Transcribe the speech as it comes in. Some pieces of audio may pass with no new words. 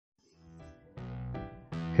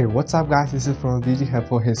Hey, what's up guys, this is Pramod BG here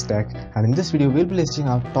for his tech, and in this video we'll be listing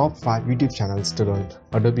our top 5 YouTube channels to learn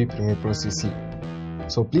Adobe Premiere Pro CC.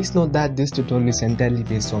 So please note that this tutorial is entirely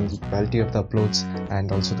based on the quality of the uploads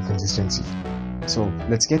and also the consistency. So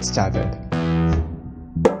let's get started.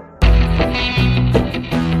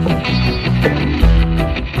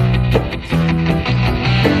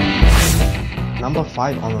 Number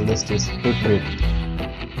 5 on the list is Tutvid.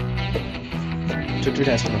 Tutvid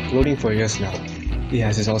has been uploading for years now. He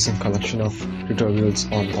has his awesome collection of tutorials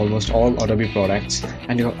on almost all Adobe products,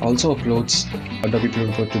 and he also uploads Adobe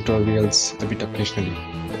Premiere Pro tutorials a bit occasionally.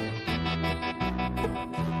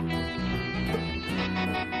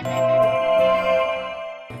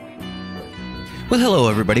 Well, hello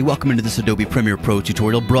everybody, welcome into this Adobe Premiere Pro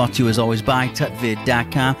tutorial brought to you as always by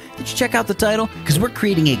tutvid.com. Did you check out the title? Because we're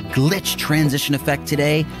creating a glitch transition effect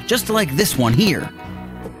today, just like this one here.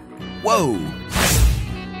 Whoa!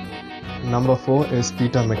 Number 4 is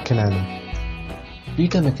Peter McKinnon.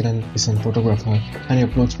 Peter McKinnon is a photographer and he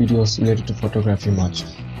uploads videos related to photography much,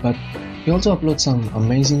 but he also uploads some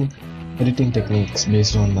amazing editing techniques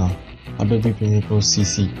based on the Adobe Premiere Pro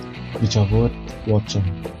CC, which are worth watching.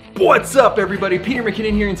 What's up everybody, Peter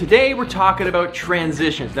McKinnon here, and today we're talking about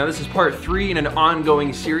transitions. Now this is part 3 in an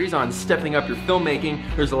ongoing series on stepping up your filmmaking.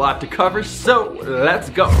 There's a lot to cover, so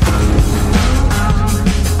let's go.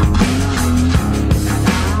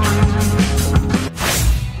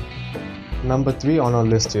 Number 3 on our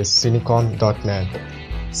list is Cinnacon.net.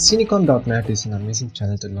 Cinnacon.net is an amazing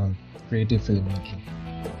channel to learn creative filmmaking,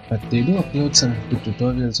 but they do upload some good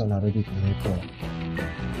tutorials on Adobe Premiere Pro.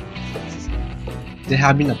 They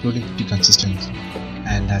have been uploading pretty consistently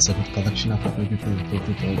and has a good collection of Adobe Premiere Pro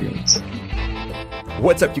tutorials.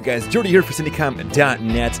 What's up you guys, Jordy here for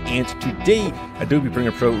Cinnacon.net, and today Adobe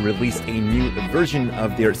Premiere Pro released a new version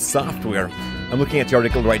of their software. I'm looking at the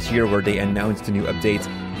article right here where they announced a new update,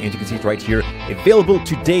 and you can see it right here, available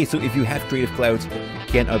today. So if you have Creative Cloud, you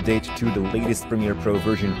can update to the latest Premiere Pro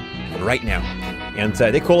version right now. And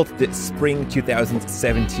they call it the Spring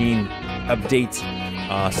 2017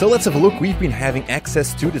 update. So let's have a look. We've been having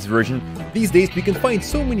access to this version. These days we can find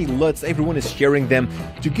so many LUTs, everyone is sharing them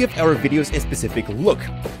to give our videos a specific look.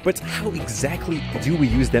 But how exactly do we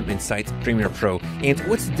use them inside Premiere Pro? And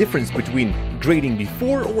what's the difference between grading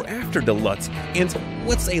before or after the LUT? And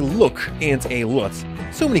what's a look and a LUT?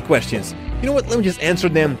 So many questions. You know what, let me just answer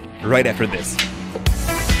them right after this.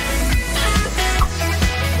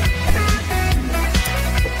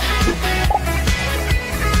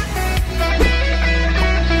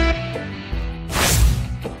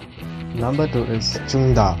 Number 2 is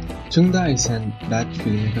Chungda. Chungda is an Dutch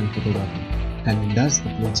filmmaker and photographer, and he does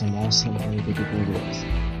upload some awesome editing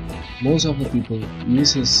tutorials. Most of the people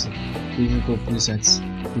use his Premiere Pro presets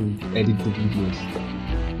to edit the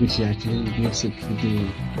videos, which he actually gives it to the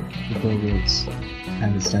tutorials,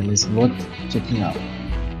 and his channel is worth checking out.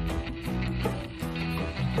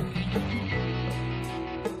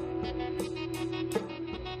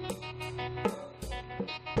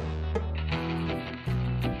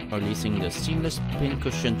 Releasing the seamless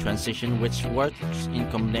pincushion transition, which works in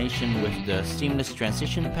combination with the seamless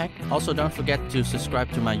transition pack. Also, don't forget to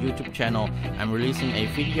subscribe to my YouTube channel. I'm releasing a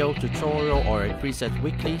video tutorial or a preset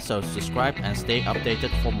weekly, so subscribe and stay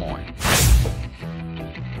updated for more.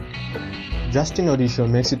 Justin ODISHO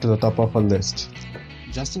makes it to the top of our list.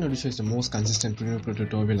 Justin ODISHO is the most consistent Premiere Pro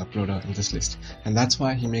tutorial uploader in this list, and that's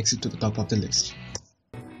why he makes it to the top of the list.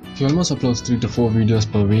 He almost uploads 3 to 4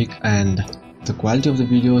 videos per week, and the quality of the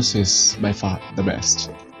videos is by far the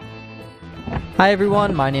best. Hi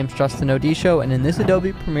everyone, my name is Justin ODISHO, and in this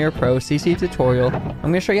Adobe Premiere Pro CC tutorial, I'm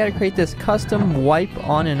going to show you how to create this custom wipe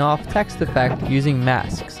on and off text effect using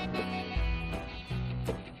masks.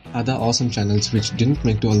 Other awesome channels which didn't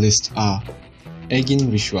make to a list are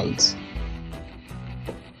Egin Visuals,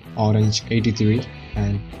 Orange83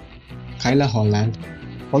 and Kyla Holland.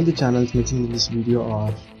 All the channels mentioned in this video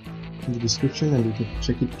are in the description and you can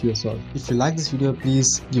check it yourself. If you like this video,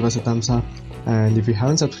 please give us a thumbs up, and if you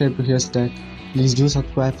haven't subscribed to Here's Tech, please do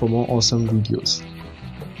subscribe for more awesome videos.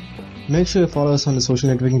 Make sure you follow us on the social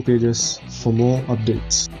networking pages for more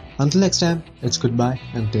updates. Until next time, it's goodbye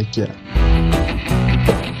and take care.